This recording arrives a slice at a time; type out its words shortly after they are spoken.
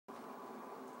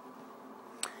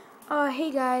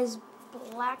Hey guys,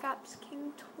 Black Ops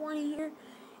King 20 here,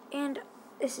 and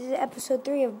this is episode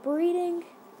 3 of breeding.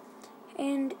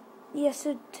 And yeah,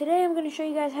 so today I'm going to show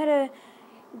you guys how to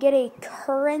get a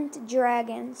current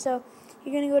dragon. So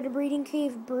you're going to go to Breeding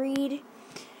Cave, breed,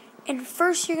 and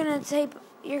first you're going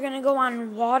to go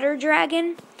on Water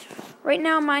Dragon. Right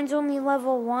now mine's only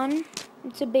level 1.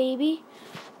 It's a baby,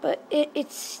 but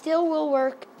it still will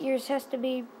work. Yours has to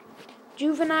be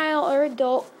juvenile or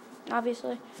adult,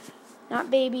 obviously. Not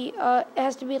baby. It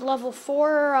has to be level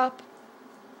 4 or up.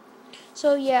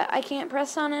 So yeah, I can't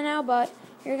press on it now, but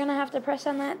you're going to have to press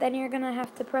on that. Then you're going to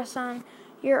have to press on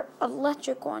your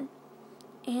electric one.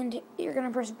 And you're going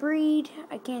to press breed.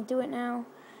 I can't do it now.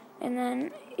 And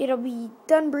then it'll be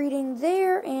done breeding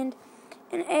there, and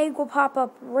an egg will pop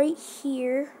up right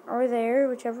here or there,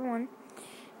 whichever one.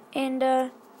 And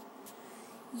yeah,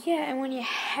 and when you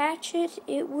hatch it,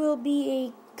 it will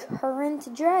be a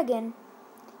current dragon.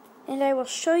 And I will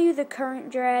show you the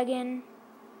current dragon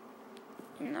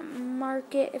in the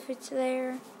market if it's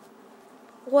there.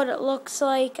 What it looks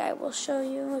like, I will show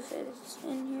you if it's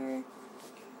in here.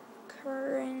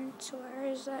 Current, where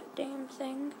is that damn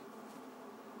thing?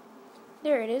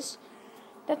 There it is.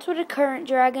 That's what a current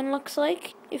dragon looks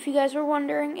like. If you guys were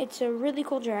wondering, it's a really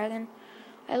cool dragon.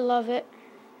 I love it.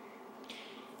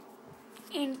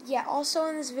 And yeah, also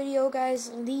in this video,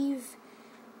 guys, leave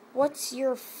what's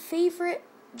your favorite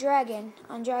dragon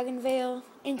on Dragon Vale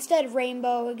instead of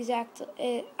Rainbow,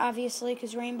 obviously,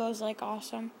 because Rainbow's like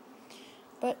awesome.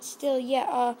 But still,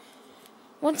 yeah,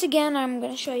 once again, I'm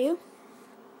going to show you.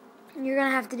 You're going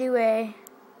to have to do a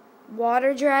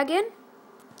Water Dragon.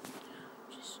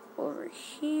 Just over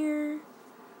here.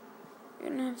 You're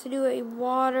going to have to do a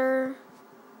water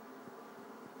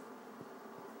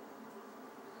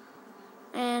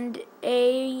and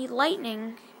a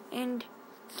lightning, and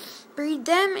breed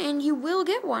them, and you will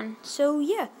get one. So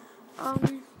yeah,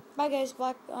 bye guys,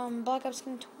 Black Ops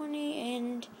King 20,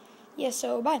 and yeah,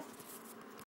 so bye.